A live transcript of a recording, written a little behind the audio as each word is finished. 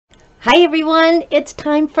Hi everyone, it's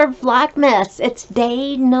time for Vlogmas. It's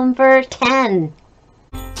day number 10.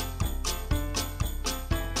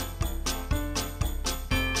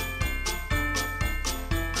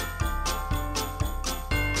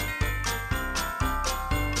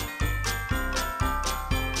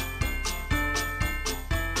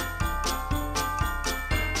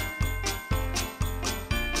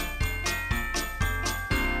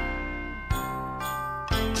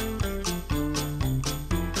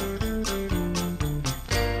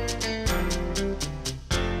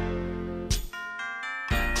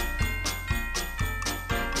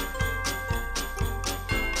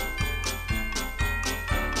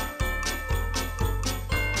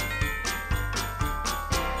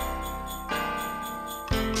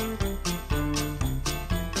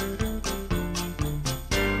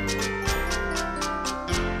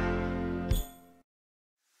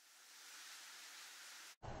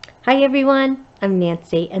 Hi everyone, I'm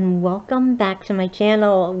Nancy and welcome back to my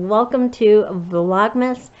channel. Welcome to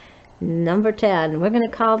Vlogmas number 10. We're going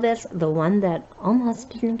to call this the one that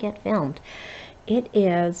almost didn't get filmed. It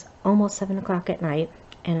is almost 7 o'clock at night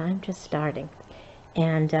and I'm just starting.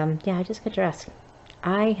 And yeah, I just got dressed.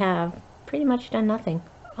 I have pretty much done nothing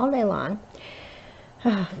all day long.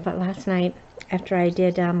 But last night, after I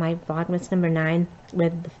did my Vlogmas number 9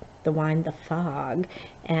 with the wine, The Fog,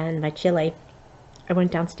 and my chili, I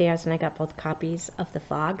went downstairs and I got both copies of The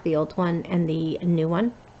Fog, the old one and the new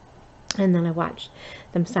one. And then I watched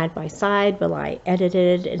them side by side while I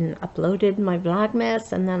edited and uploaded my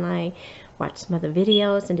Vlogmas. And then I watched some other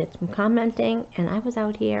videos and did some commenting. And I was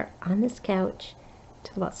out here on this couch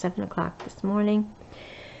till about 7 o'clock this morning.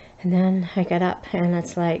 And then I got up and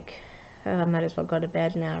it's like, oh, I might as well go to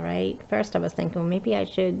bed now, right? First I was thinking, well, maybe I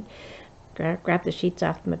should grab the sheets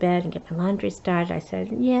off my bed and get my laundry started. I said,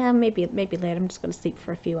 yeah, maybe later. I'm just going to sleep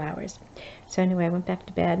for a few hours. So anyway, I went back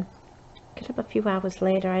to bed. Got up a few hours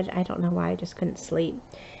later. I don't know why. I just couldn't sleep.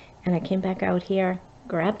 And I came back out here,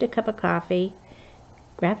 grabbed a cup of coffee,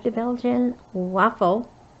 grabbed a Belgian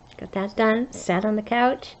waffle, got that done, sat on the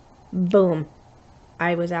couch, boom,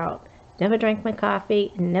 I was out. Never drank my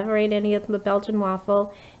coffee, never ate any of the Belgian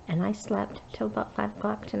waffle, and I slept till about 5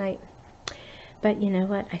 o'clock tonight. But you know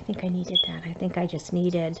what? I think I needed that. I think I just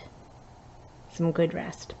needed some good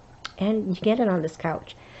rest. And you get it on this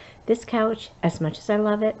couch. This couch, as much as I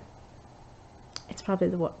love it, it's probably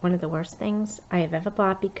one of the worst things I have ever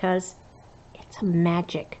bought because it's a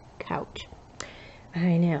magic couch.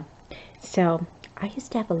 I know. So I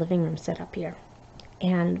used to have a living room set up here.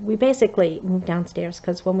 And we basically moved downstairs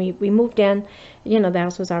because when we moved in, you know, the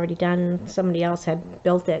house was already done. Somebody else had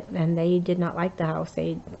built it and they did not like the house.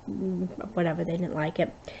 They didn't like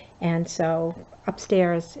it. And so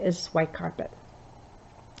upstairs is white carpet.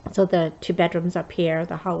 So the 2 bedrooms up here,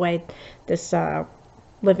 the hallway, this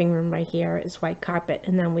living room right here is white carpet.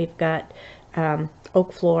 And then we've got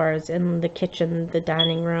oak floors in the kitchen, the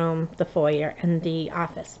dining room, the foyer, and the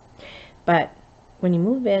office. But when you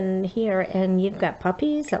move in here and you've got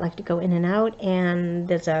puppies that like to go in and out, and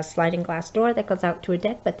there's a sliding glass door that goes out to a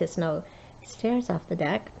deck, but there's no stairs off the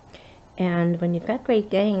deck. And when you've got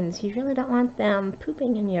Great Danes, you really don't want them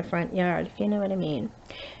pooping in your front yard, if you know what I mean.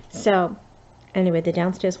 So anyway, the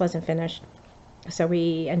downstairs wasn't finished. So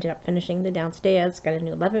we ended up finishing the downstairs, got a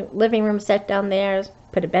new living room set down there,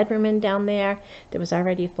 put a bedroom in down there. There was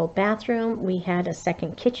already a full bathroom. We had a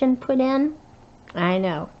second kitchen put in. I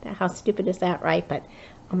know, how stupid is that, right? But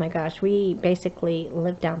oh my gosh, we basically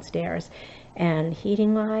live downstairs, and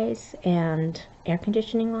heating wise and air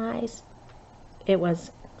conditioning wise, it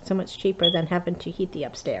was so much cheaper than having to heat the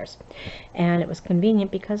upstairs. And it was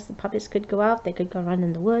convenient because the puppies could go out, they could go run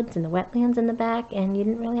in the woods and the wetlands in the back, and you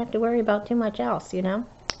didn't really have to worry about too much else, you know,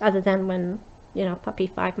 other than when, you know, puppy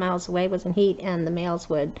 5 miles away was in heat and the males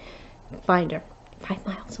would find her 5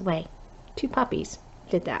 miles away. 2 puppies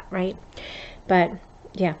did that, right? But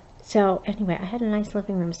yeah, so anyway, I had a nice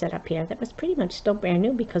living room set up here that was pretty much still brand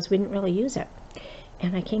new because we didn't really use it.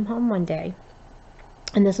 And I came home one day,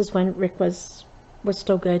 and this is when Rick was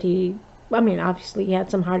still good. Obviously he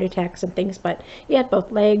had some heart attacks and things, but he had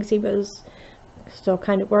both legs. He was still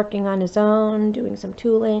kind of working on his own, doing some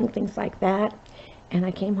tooling, things like that. And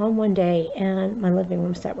I came home one day and my living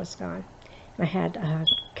room set was gone. I had a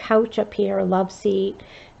couch up here, a love seat,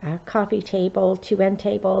 a coffee table, 2 end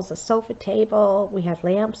tables, a sofa table. We had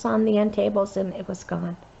lamps on the end tables, and it was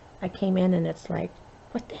gone. I came in and it's like,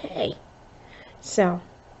 what the hey? So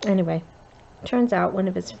anyway, turns out one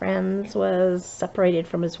of his friends was separated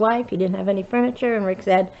from his wife. He didn't have any furniture, and Rick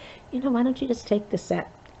said, you know, why don't you just take the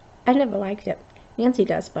set? I never liked it. Nancy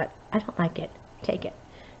does, but I don't like it. Take it.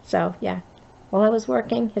 So yeah, while I was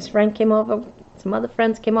working, his friend came over, some other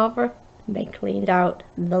friends came over, they cleaned out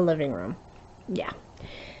the living room. Yeah.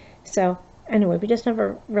 So anyway, we just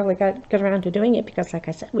never really got around to doing it because, like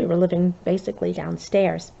I said, we were living basically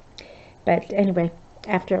downstairs. But anyway,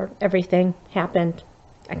 after everything happened,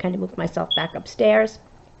 I kind of moved myself back upstairs,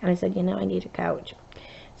 and I said, you know, I need a couch.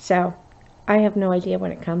 So I have no idea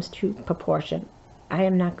when it comes to proportion. I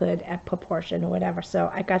am not good at proportion or whatever. So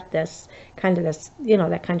I got this, you know,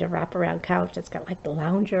 that kind of wraparound couch. It's got like the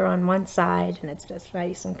lounger on one side, and it's just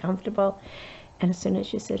nice and comfortable. And as soon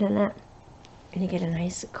as you sit in it, and you get a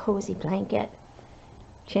nice cozy blanket,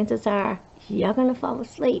 chances are you're gonna fall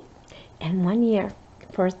asleep. And one year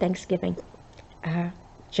for Thanksgiving,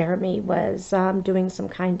 Jeremy was doing some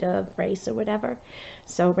kind of race or whatever,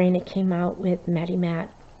 so Raina came out with Matt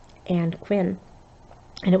and Quinn,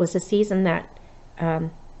 and it was a season that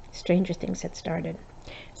Stranger Things had started,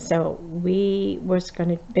 so we were going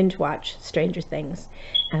to binge watch Stranger Things,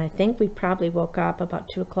 and I think we probably woke up about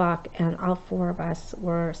 2 o'clock, and all 4 of us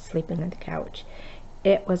were sleeping on the couch.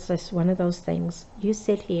 It was just one of those things. You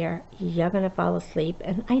sit here, you're going to fall asleep,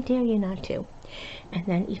 and I dare you not to. And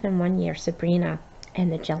then even one year, Sabrina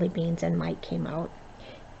and the jelly beans and Mike came out.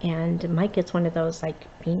 And Mike gets one of those like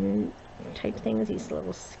bean type things, these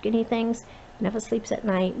little skinny things. Never sleeps at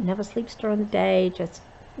night, never sleeps during the day, just,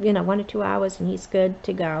 you know, 1 or 2 hours and he's good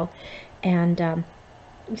to go. And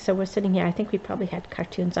so we're sitting here. I think we probably had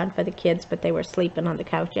cartoons on for the kids, but they were sleeping on the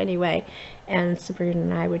couch anyway. And Sabrina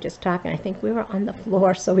and I were just talking. I think we were on the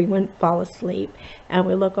floor so we wouldn't fall asleep. And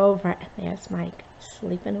we look over and there's Mike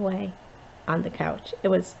sleeping away on the couch. It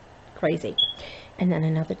was crazy. And then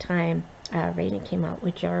another time, Raina came out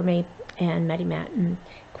with Jeremy and Matt and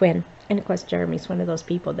Quinn. And of course, Jeremy's one of those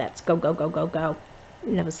people that's go, go, go, go, go.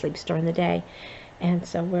 Never sleeps during the day. And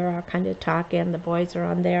so we're all kind of talking. The boys are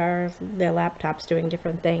on their laptops doing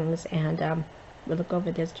different things. And we look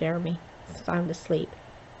over, there's Jeremy, sound asleep.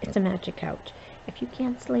 It's a magic couch. If you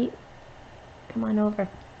can't sleep, come on over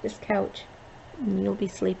this couch. And you'll be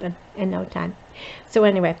sleeping in no time. So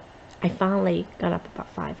anyway, I finally got up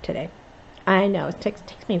about 5 today. I know, it takes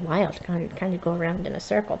me a while to kind of go around in a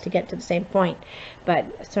circle to get to the same point.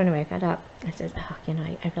 But so anyway, I got up. I said, oh, you know,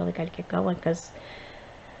 I really got to get going because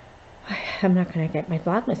I'm not going to get my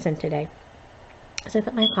Vlogmas in today. So I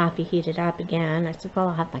got my coffee heated up again. I said, well,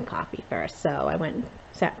 I'll have my coffee first. So I went and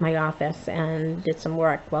sat in my office and did some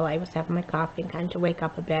work while I was having my coffee and kind of wake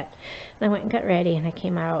up a bit. And I went and got ready and I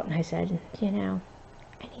came out and I said, you know,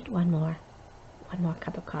 I need one more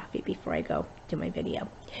cup of coffee before I go do my video.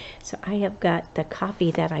 So I have got the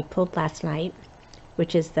coffee that I pulled last night,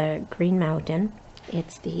 which is the Green Mountain.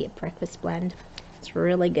 It's the breakfast blend. It's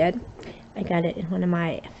really good. I got it in one of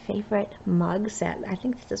my favorite mugs that I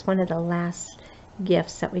think this is one of the last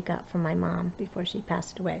gifts that we got from my mom before she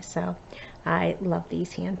passed away. So I love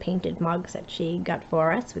these hand-painted mugs that she got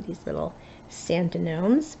for us with these little Santa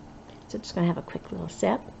gnomes. So just gonna have a quick little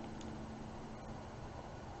sip.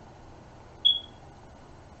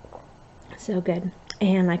 So good.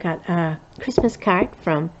 And I got a Christmas card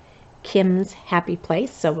from Kim's Happy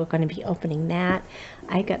Place, so we're going to be opening that.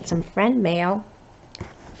 I got some friend mail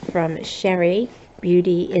from Sherrie,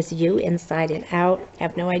 Beauty is You, Inside and Out. I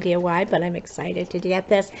have no idea why, but I'm excited to get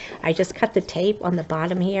this. I just cut the tape on the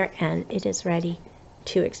bottom here, and it is ready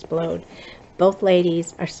to explode. Both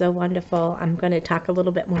ladies are so wonderful. I'm going to talk a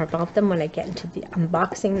little bit more about them when I get into the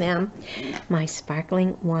unboxing them. My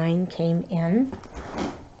sparkling wine came in.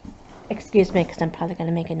 Excuse me, because I'm probably going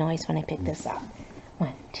to make a noise when I pick this up.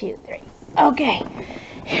 1, 2, 3. Okay,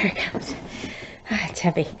 here it comes. It's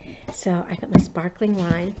heavy. So I got my sparkling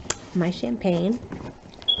wine, my champagne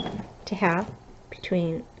to have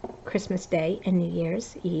between Christmas Day and New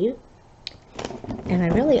Year's Eve. And I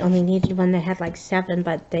really only needed one that had like 7,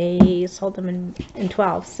 but they sold them in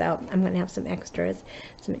 12. So I'm going to have some extras.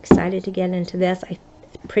 So I'm excited to get into this. I'm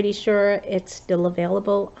pretty sure it's still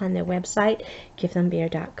available on their website,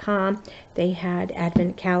 givethembeer.com. They had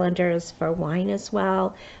advent calendars for wine as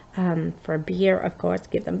well. For beer, of course,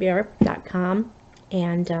 givethembeer.com.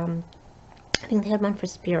 And I think they had one for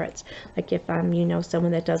spirits. Like if you know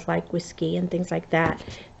someone that does like whiskey and things like that,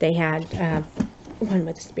 they had one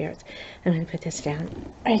with the spirits. I'm going to put this down.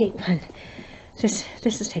 Ready? 1. This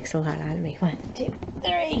just takes a lot out of me. 1, 2, 3.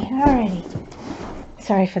 Alrighty.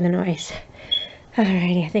 Sorry for the noise.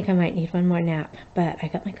 Alrighty, I think I might need one more nap, but I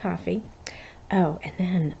got my coffee. Oh, and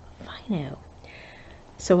then Fino.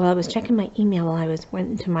 So while I was checking my email while I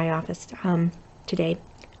went into my office today,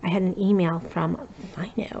 I had an email from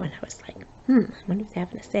SYNE, and I was like, I wonder if they're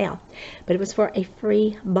having a sale. But it was for a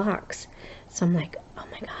free box. So I'm like, oh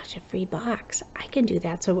my gosh, a free box. I can do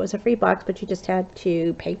that. So it was a free box, but you just had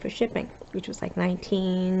to pay for shipping, which was like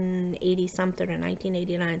 $19.80 something or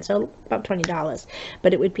 $19.89, so about $20.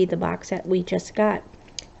 But it would be the box that we just got.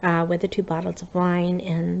 With the 2 bottles of wine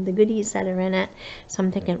and the goodies that are in it. So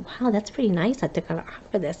I'm thinking, wow, that's pretty nice that they're going to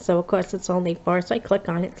offer this. So of course it's only for, so I click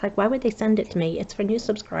on it. It's like, why would they send it to me? It's for new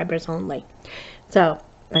subscribers only. So,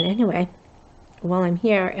 but anyway, while I'm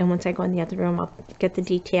here, and once I go in the other room, I'll get the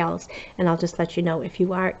details, and I'll just let you know if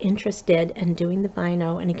you are interested in doing the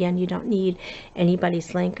vinyl. And again, you don't need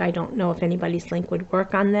anybody's link. I don't know if anybody's link would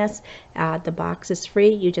work on this. The box is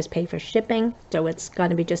free. You just pay for shipping, so it's going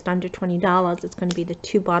to be just under $20. It's going to be the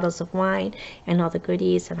 2 bottles of wine and all the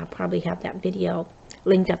goodies, and I'll probably have that video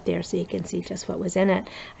linked up there so you can see just what was in it.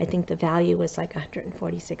 I think the value was like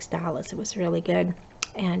 $146. It was really good.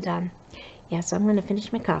 And yeah, so I'm going to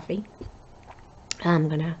finish my coffee. I'm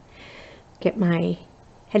gonna get my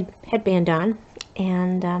headband on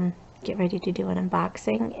and get ready to do an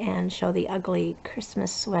unboxing and show the ugly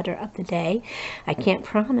Christmas sweater of the day. I can't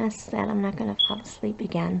promise that I'm not gonna fall asleep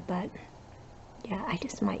again, but yeah, I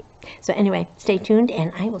just might. So anyway, stay tuned,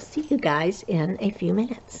 and I will see you guys in a few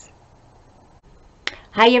minutes.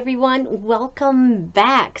 Hi everyone, welcome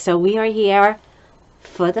back. So we are here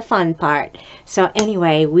for the fun part. So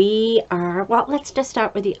anyway, we are, well, let's just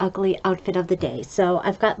start with the ugly outfit of the day. So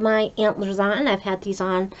I've got my antlers on. I've had these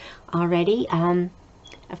on already.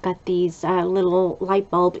 I've got these little light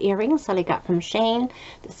bulb earrings that I got from Shane.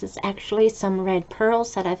 This is actually some red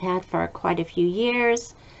pearls that I've had for quite a few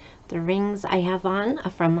years. The rings I have on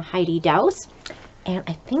are from Heidi Daus. And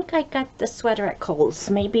I think I got the sweater at Kohl's,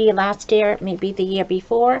 maybe last year, maybe the year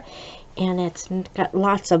before. And it's got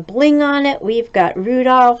lots of bling on it. We've got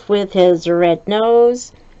Rudolph with his red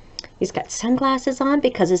nose. He's got sunglasses on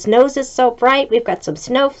because his nose is so bright. We've got some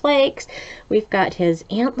snowflakes. We've got his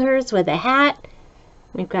antlers with a hat.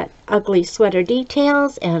 We've got ugly sweater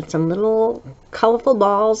details and some little colorful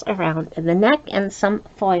balls around the neck and some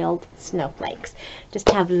foiled snowflakes. Just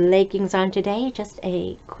have leggings on today. Just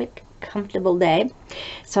a quick, comfortable day.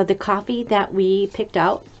 So the coffee that we picked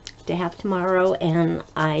out to have tomorrow, and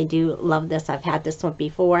I do love this. I've had this one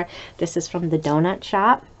before. This is from the donut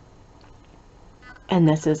shop, and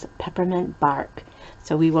this is peppermint bark.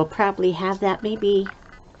 So we will probably have that, maybe,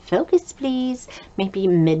 focus please, maybe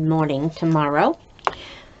mid-morning tomorrow.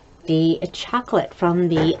 The chocolate from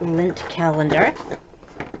the Lindt calendar,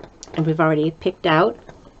 and we've already picked out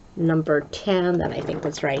number 10 that I think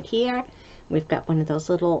was right here. We've got one of those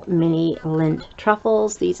little mini Lindt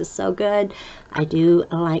truffles. These are so good. I do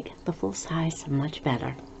like the full size much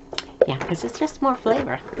better. Yeah, because it's just more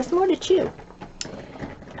flavor. There's more to chew.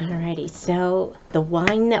 Alrighty, so the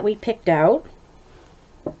wine that we picked out,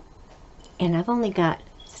 and I've only got,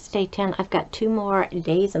 stay 10, I've got 2 more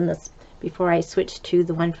days in this before I switch to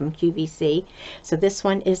the one from QVC. So this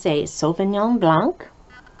one is a Sauvignon Blanc.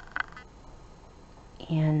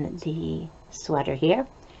 And the sweater here.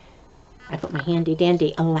 I put my handy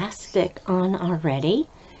dandy elastic on already.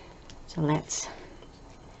 So let's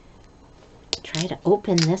try to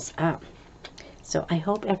open this up. So I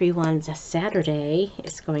hope everyone's Saturday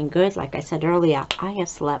is going good. Like I said earlier, I have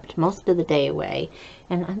slept most of the day away,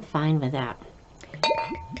 and I'm fine with that.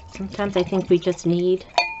 Sometimes I think we just need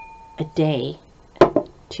a day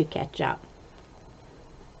to catch up.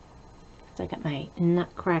 So I got my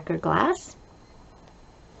nutcracker glass.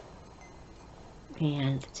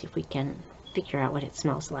 And let's see if we can figure out what it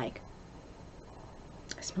smells like.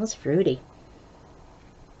 It smells fruity.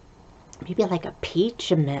 Maybe like a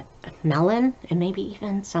peach, a melon, and maybe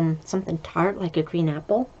even something tart like a green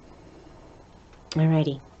apple.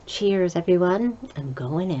 Alrighty. Cheers, everyone. I'm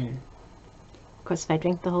going in. Of course, if I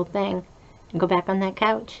drink the whole thing and go back on that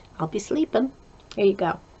couch, I'll be sleeping. Here you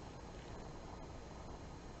go.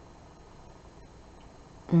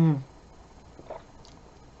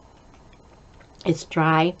 It's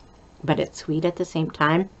dry, but it's sweet at the same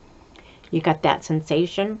time. You got that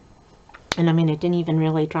sensation. And I mean, it didn't even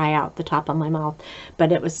really dry out the top of my mouth,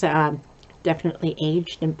 but it was definitely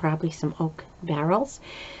aged in probably some oak barrels.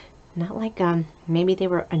 Not like, maybe they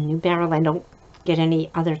were a new barrel. I don't get any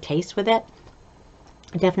other taste with it.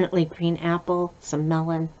 Definitely green apple, some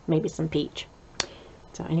melon, maybe some peach.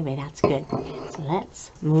 So anyway, that's good. So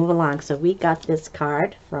let's move along. So we got this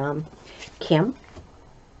card from Kim.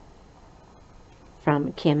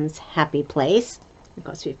 From Kim's Happy Place. Of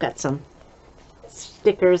course, we've got some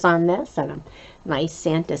stickers on this and a nice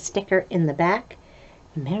Santa sticker in the back.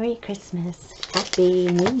 Merry Christmas,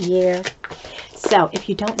 Happy New Year. So if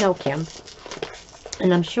you don't know Kim,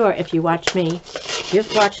 And I'm sure if you watch me,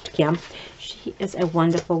 you've watched Kim. She is a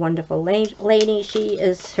wonderful, wonderful lady. She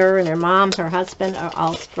is, her and her mom, her husband are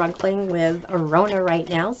all struggling with a Rona right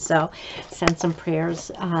now. So send some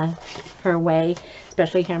prayers her way,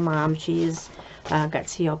 especially her mom. She's got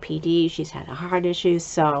COPD. She's had a heart issue.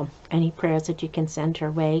 So any prayers that you can send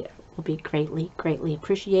her way will be greatly, greatly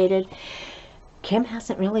appreciated. Kim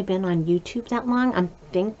hasn't really been on YouTube that long. I'm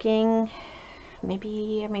thinking maybe a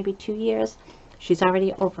year, maybe 2 years. She's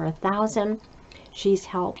already over 1,000. She's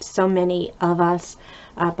helped so many of us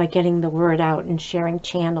by getting the word out and sharing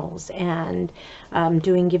channels and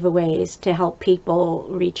doing giveaways to help people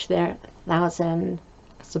reach their 1,000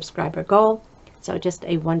 subscriber goal. So just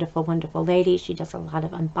a wonderful, wonderful lady. She does a lot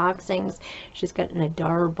of unboxings. She's got an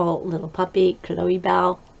adorable little puppy, Chloe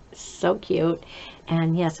Bell. So cute.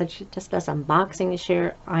 And yeah, so she just does unboxings,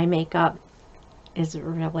 share eye makeup. Is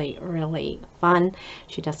really, really fun.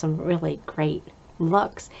 She does some really great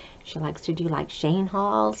looks. She likes to do like Shane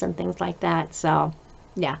hauls and things like that. So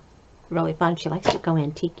yeah, really fun. She likes to go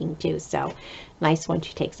antiquing too. So nice when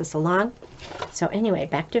she takes us along. So anyway,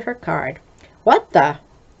 back to her card. What the?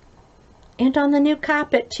 And on the new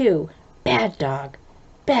carpet too. Bad dog.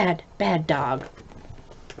 Bad, bad dog.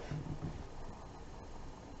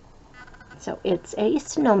 So it's a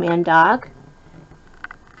snowman dog.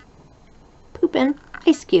 Pooping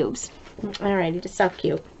ice cubes. Alrighty, just so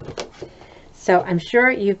cute. So I'm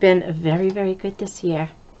sure you've been very, very good this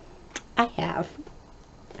year. I have,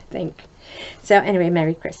 I think. So anyway,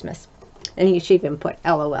 Merry Christmas. And she even put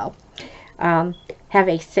LOL. Have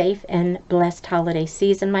a safe and blessed holiday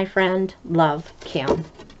season, my friend. Love, Kim.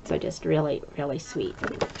 So just really, really sweet.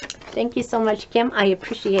 Thank you so much, Kim. I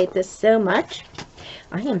appreciate this so much.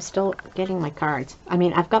 I am still getting my cards. I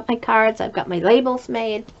mean, I've got my cards. I've got my labels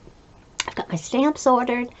made. I've got my stamps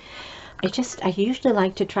ordered. I usually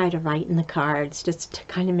like to try to write in the cards just to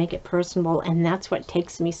kind of make it personal, and that's what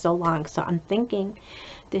takes me so long. So I'm thinking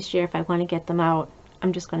this year, if I want to get them out,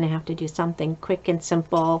 I'm just going to have to do something quick and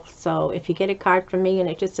simple. So if you get a card from me and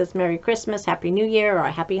it just says Merry Christmas, Happy New Year, or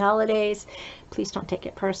Happy Holidays, please don't take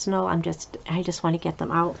it personal. I just want to get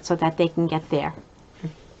them out so that they can get there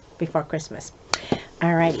before Christmas.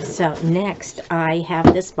 Alrighty, so next I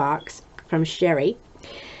have this box from Sherrie.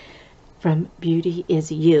 From Beauty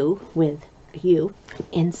Is You, with you,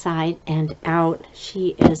 Inside and Out. She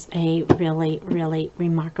is a really, really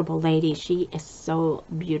remarkable lady. She is so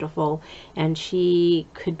beautiful, and she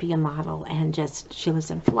could be a model, and just, she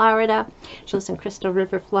lives in Florida. She lives in Crystal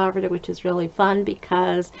River, Florida, which is really fun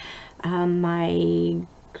because my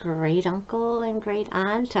great uncle and great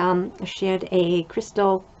aunt shared a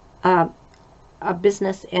crystal a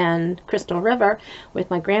business in Crystal River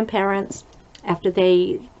with my grandparents after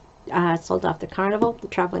they sold off the carnival, the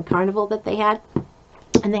traveling carnival that they had.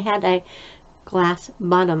 And they had a glass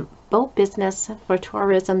bottom boat business for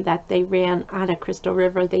tourism that they ran out of Crystal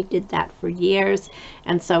River. They did that for years,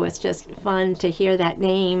 and so it's just fun to hear that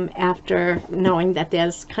name after knowing that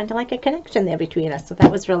there's kind of like a connection there between us. So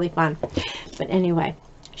that was really fun. But anyway,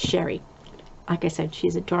 Sherrie, like I said,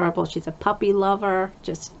 she's adorable. She's a puppy lover,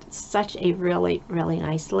 just such a really, really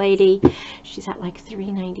nice lady. She's at like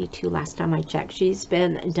 392 last time I checked. She's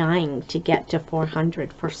been dying to get to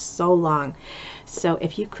 400 for so long. So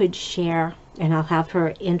if you could share, and I'll have her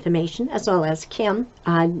information as well as Kim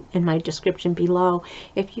in my description below,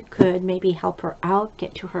 if you could maybe help her out,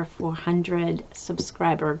 get to her 400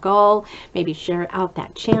 subscriber goal, maybe share out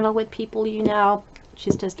that channel with people you know.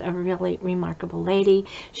 She's just a really remarkable lady.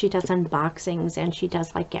 She does unboxings, and she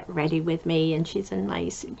does like get ready with me, and she's a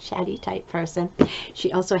nice chatty type person.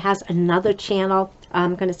 She also has another channel.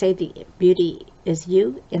 I'm going to say the Beauty Is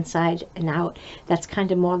You, Inside and Out. That's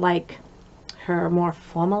kind of more like her more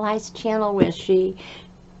formalized channel where she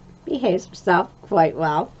behaves herself quite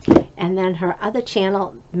well. And then her other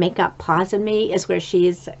channel, Makeup Paws&Me, is where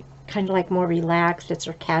she's kind of like more relaxed. It's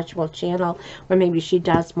her casual channel where maybe she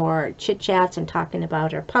does more chit chats and talking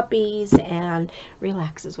about her puppies and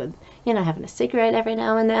relaxes with, you know, having a cigarette every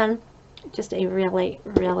now and then. Just a really,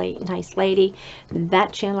 really nice lady.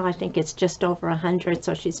 That channel, I think, is just over 100,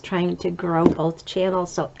 so she's trying to grow both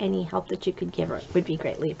channels, so any help that you could give her would be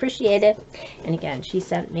greatly appreciated. And again, she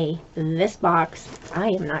sent me this box. I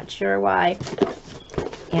am not sure why,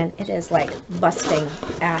 and it is like busting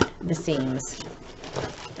at the seams.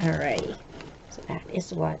 Alrighty, so that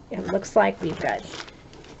is what it looks like. We've got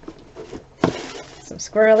some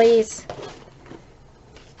squirrelies.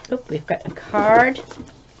 Oh, we've got a card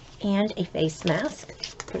and a face mask,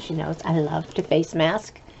 because she knows I love to face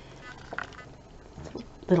mask.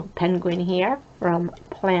 Little penguin here from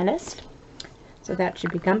Planist. So that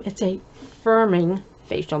should become, it's a firming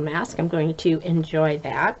facial mask. I'm going to enjoy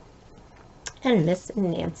that. And Miss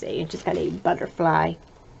Nancy, just got a butterfly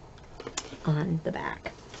on the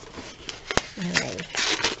back. Alright.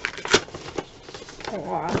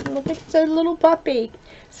 Oh, look at the little puppy.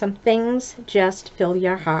 Some things just fill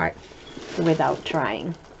your heart without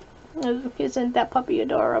trying. Oh, isn't that puppy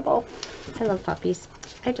adorable? I love puppies.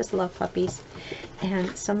 I just love puppies.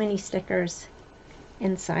 And so many stickers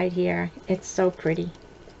inside here. It's so pretty.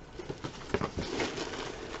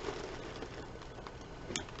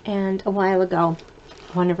 And a while ago,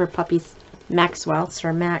 one of her puppies, Maxwell,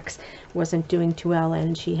 Sir Max, wasn't doing too well,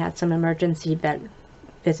 and she had some emergency vet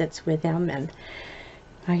visits with him, and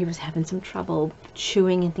he was having some trouble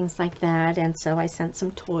chewing and things like that, and so I sent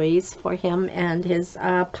some toys for him and his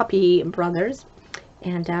puppy brothers.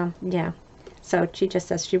 And yeah, so she just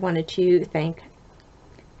says she wanted to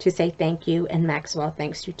say thank you, and Maxwell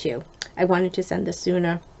thanks you too. I wanted to send this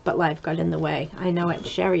sooner, but life got in the way. I know at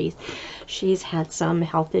Sherries, she's had some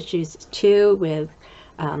health issues too, with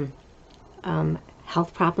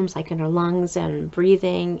health problems like in her lungs and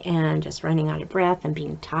breathing and just running out of breath and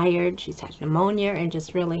being tired. She's had pneumonia and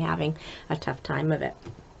just really having a tough time of it.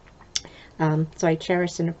 So I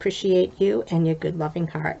cherish and appreciate you and your good loving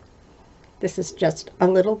heart. This is just a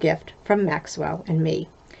little gift from Maxwell and me.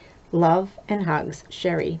 Love and hugs,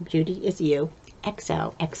 Sherrie. Beauty is you.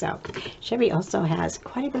 XOXO. Sherrie also has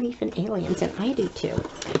quite a belief in aliens, and I do too.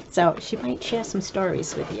 So she might share some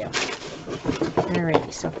stories with you.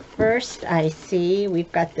 Alrighty, so first I see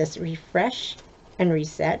we've got this refresh and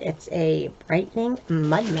reset. It's a brightening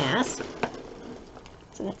mud mask.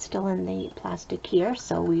 So that's still in the plastic here,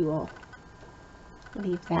 so we will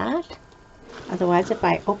leave that. Otherwise, if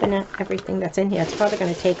I open up everything that's in here, it's probably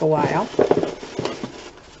going to take a while.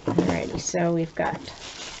 Alrighty, so we've got,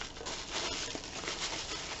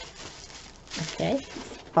 okay,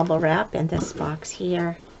 bubble wrap in this box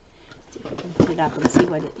here. Let's see if we can put it up and see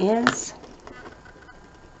what it is.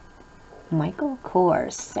 Michael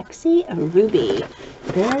Kors Sexy Ruby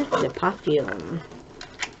Beurre de Parfum.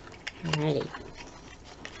 Alrighty.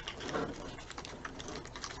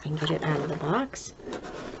 I can get it out of the box.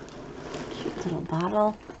 Cute little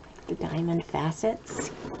bottle. The diamond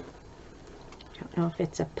facets. Don't know if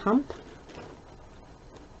it's a pump.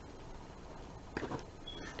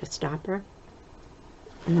 A stopper.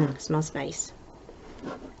 Smells nice.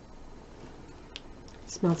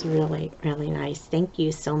 Smells really, really nice. Thank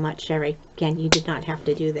you so much, Sherrie. Again, you did not have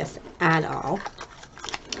to do this at all.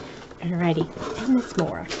 Alrighty, and there's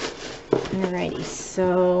more. Alrighty,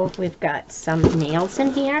 so we've got some nails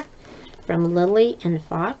in here from Lily and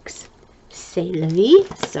Fox. C'est la vie.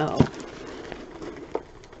 So,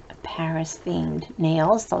 Paris-themed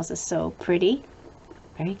nails. Those are so pretty.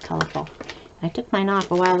 Very colorful. I took mine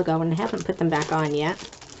off a while ago and I haven't put them back on yet.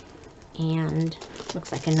 And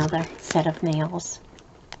looks like another set of nails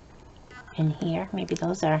in here. Maybe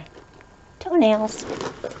those are toenails.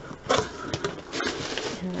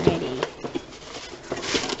 Alrighty.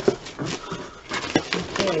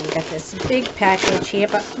 Okay, we got this big package here,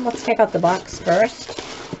 but let's take out the box first.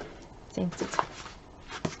 Since it's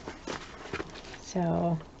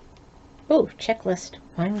so, oh, checklist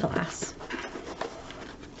wine glass.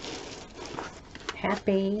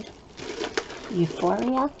 Happy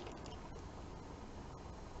Euphoria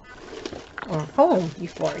or home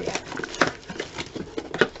euphoria.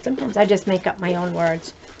 Sometimes I just make up my own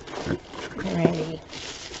words. Alrighty.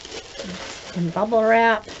 And bubble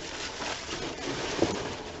wrap.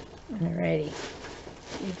 Alrighty.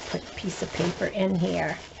 You put a piece of paper in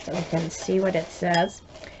here so we can see what it says.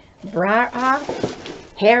 Bra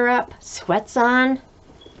off, hair up, sweats on,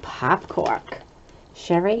 pop cork.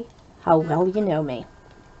 Sherrie, how well you know me.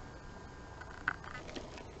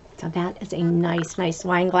 So that is a nice, nice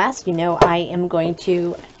wine glass. You know I am going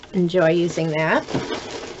to enjoy using that.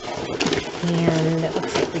 And it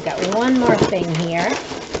looks like we got one more thing here.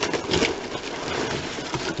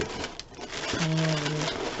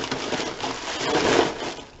 And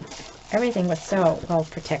everything was so well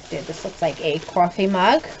protected. This looks like a coffee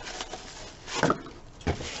mug.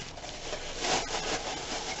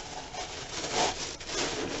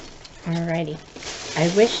 Alrighty.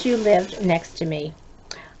 I wish you lived next to me.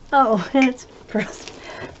 Oh, it's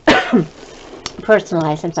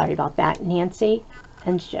personalized. I'm sorry about that. Nancy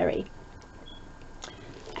and Sherrie.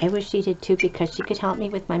 I wish she did too, because she could help me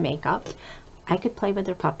with my makeup. I could play with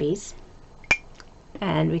her puppies.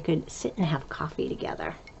 And we could sit and have coffee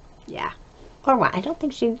together. Yeah. Or what? I don't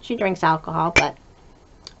think she drinks alcohol, but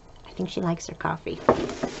I think she likes her coffee.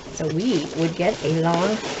 So we would get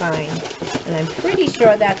along fine. And I'm pretty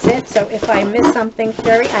sure that's it. So if I miss something,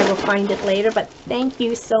 Sherrie, I will find it later. But thank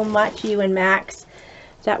you so much, you and Max,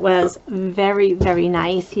 That was very, very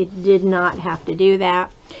nice. You did not have to do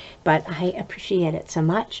that, but I appreciate it so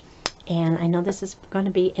much. And I know this is going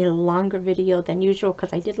to be a longer video than usual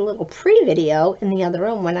because I did a little pre-video in the other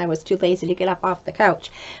room when I was too lazy to get up off the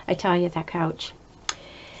couch. I tell you, that couch,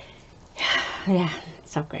 yeah,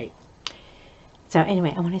 it's so great. So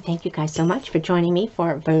anyway, I want to thank you guys so much for joining me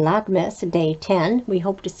for Vlogmas Day 10. We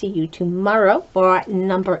hope to see you tomorrow for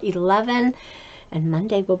number 11. And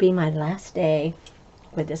Monday will be my last day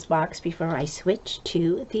with this box before I switch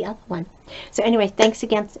to the other one. So anyway, thanks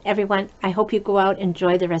again, everyone. I hope you go out,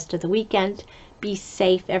 enjoy the rest of the weekend. Be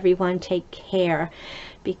safe, everyone. Take care.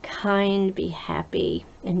 Be kind, be happy,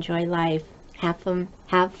 enjoy life. Have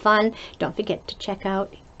fun. Don't forget to check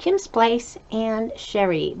out Kim's Place and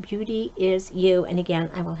Sherrie. Beauty is you. And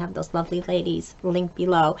again, I will have those lovely ladies linked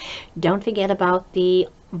below. Don't forget about the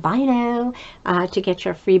buy now to get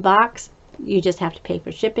your free box. You just have to pay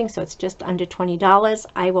for shipping, so it's just under $20.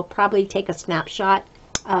 I will probably take a snapshot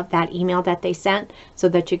of that email that they sent so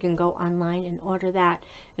that you can go online and order that.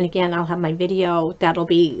 And again, I'll have my video that'll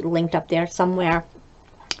be linked up there somewhere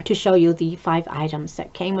to show you the 5 items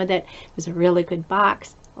that came with it. It was a really good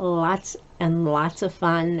box, lots and lots of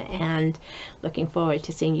fun, and looking forward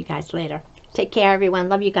to seeing you guys later. Take care, everyone.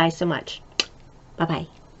 Love you guys so much.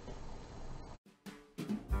 Bye-bye.